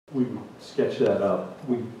we sketched that up.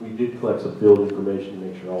 We did collect some field information to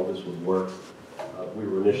make sure all this would work. We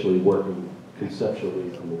were initially working conceptually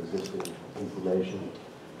from existing information,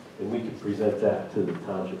 and we could present that to the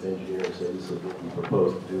township engineer and say, this is what we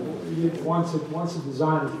propose to do. Once the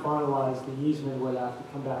design is finalized, the easement would have to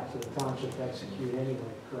come back to the township to execute anyway,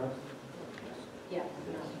 correct? Yeah.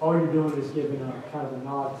 All you're doing is giving a kind of a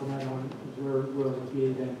nod to them on where it would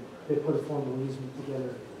be, then they put a formal easement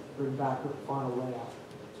together, bring back with the final layout.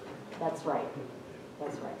 That's right.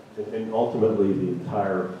 That's right. And ultimately, the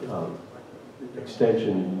entire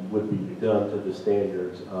extension would be done to the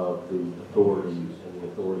standards of the authorities, and the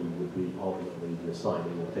authority would be ultimately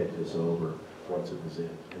deciding to take this over once it was in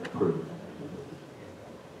and approved.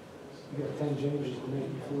 You got 10 changes to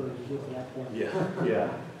make before you get to that point.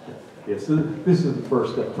 Yeah. So this is the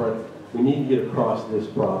first step. We need to get across this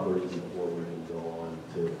property before we can go on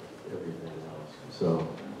to everything else. So.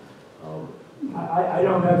 I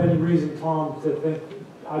don't have any reason, Tom, to think,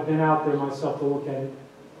 I've been out there myself to look at it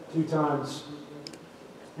 2 times,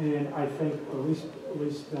 and I think at least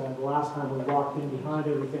the last time we walked in behind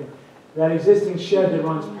everything, that existing shed that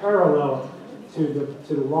runs parallel to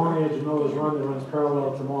the long edge of Miller's Run that runs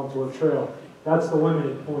parallel to Montour Trail, that's the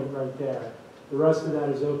limited point right there. The rest of that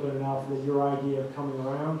is open enough that your idea of coming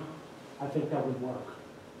around, I think that would work.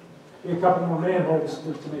 Be a couple more manholes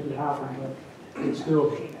to make it happen, but it's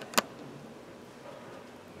doable.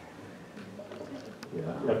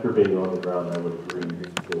 Yeah, after being on the ground, I would agree.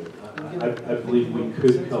 I believe we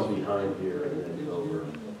could come behind here and then over.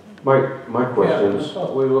 My question is,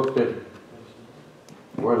 we looked at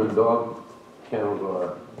where the dog kennels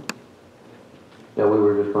are, that we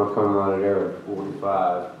were just going to come out of there at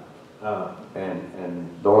 45,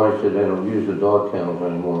 and the line said they don't use the dog kennels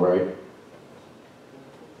anymore, right?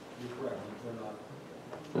 You're correct, they're not.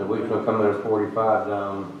 And we can come there at 45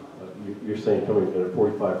 down. You're saying coming at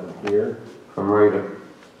 45 from here? From right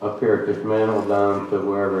up here at this manhole down to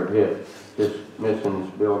wherever it hit, this missing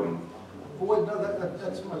this building. Well, wait, no,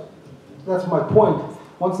 that's my point.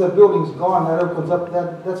 Once that building's gone, that opens up,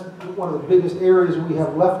 that's one of the biggest areas we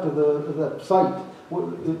have left of the site.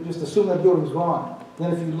 Just assume that building's gone.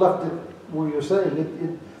 Then if you left it where you're saying,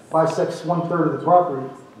 it bisects 1/3 of the property.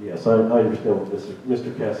 Yes, I understand what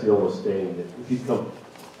Mr. Cecil is stating, that if you come,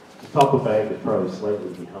 the top of bank is probably slightly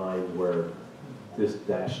behind where this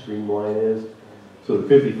dash streamline is. So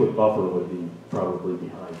the 50-foot buffer would be probably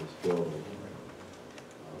behind this building.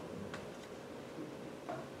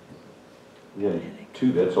 Yeah,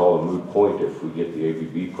 too, that's all a moot point if we get the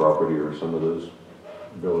ABB property or some of those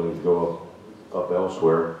buildings go up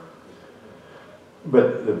elsewhere.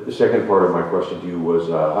 But the second part of my question to you was,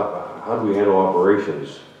 how do we handle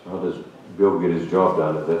operations? How does Bill get his job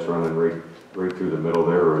done if that's running right through the middle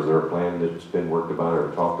there, or is there a plan that's been worked about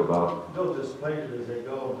or talked about? They'll display it as they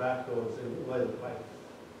go, back goes, and lay the pipe.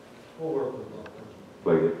 We'll work with them.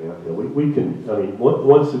 Like it, yeah. Yeah, we can, I mean,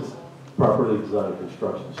 once it's properly designed,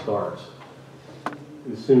 construction starts,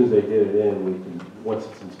 as soon as they get it in, we can, once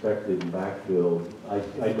it's inspected and backfilled,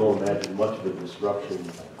 I don't imagine much of a disruption.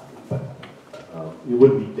 It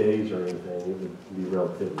wouldn't be days or anything, it would be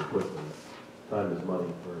relatively quickly. Time is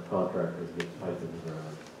money for a contractor to get the pipe in the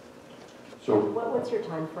ground. So what's your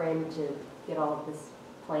time frame to get all of this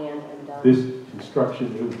planned and done? This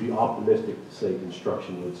construction, it would be optimistic to say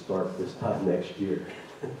construction would start this time next year.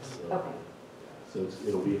 Okay. So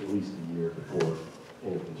it'll be at least a year before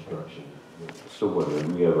any construction. So what,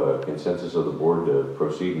 do we have a consensus of the board to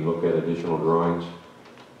proceed and look at additional drawings?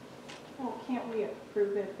 Well, can't we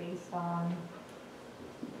approve it based on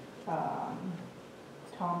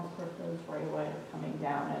Tom's proposed right away of coming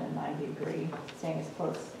down at a 90-degree, staying as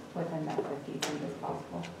close within that 50 feet as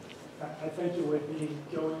possible? I think it would be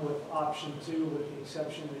going with option 2 with the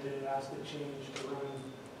exception that it has to change to run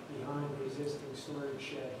behind the existing storage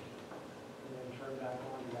shed and then turn back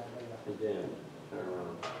on to that layout. Again, turn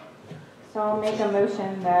around. So I'll make a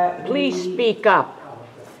motion that Please speak up.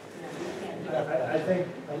 I think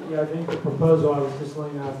the proposal I was just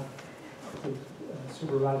laying out to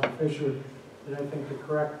Supervisor Fisher, that I think the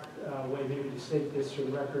correct way maybe to state this for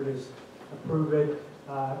the record is approve it.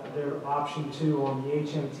 Their option 2 on the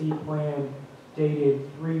HMT plan dated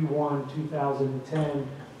 3/1/2010,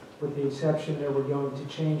 with the exception that we're going to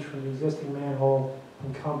change from the existing manhole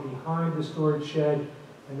and come behind the storage shed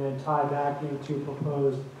and then tie back into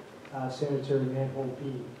proposed sanitary manhole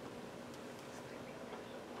B.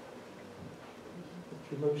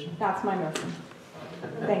 What's your motion? that's my motion.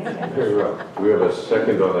 Thank you. Very well. Do we have a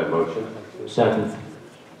second on that motion? Second.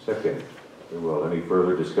 Second. Very well. Any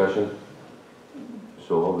further discussion?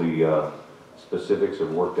 So all the specifics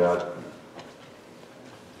have worked out.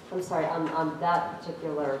 I'm sorry, on that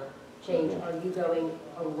particular change, are you going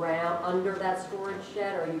around, under that storage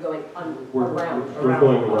shed, or are you going around? We're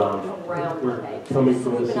going around. Around, We're okay. coming So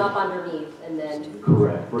from you're the. sweeping up underneath and then.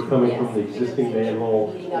 Correct. We're coming Yes, from the because existing you're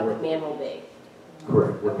manhole. Meeting up with manhole B.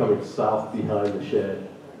 Correct. We're coming south behind the shed,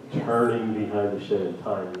 Yes. turning behind the shed and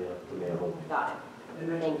tying the manhole. Got And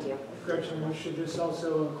it. then, Thank you. correction, should this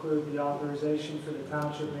also include the authorization for the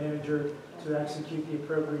township manager to execute the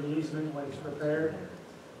appropriate easement when it's prepared?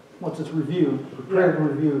 Once it's reviewed, prepared and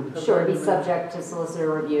reviewed. Sure, be subject to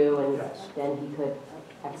solicitor review, and Yes. then he could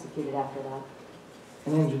execute it after that.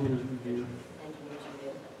 An engineer's review. Thank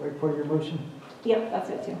you. Right part of your motion? Yep, that's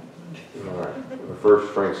it too. All right.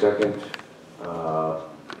 First, Frank second.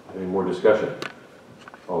 Any more discussion?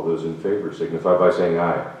 All those in favor signify by saying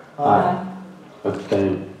aye.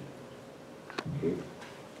 Abstain. Okay.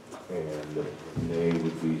 And the nay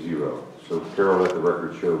would be 0. So Carol, let the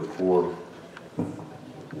record show 4-0,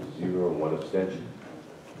 1 abstention.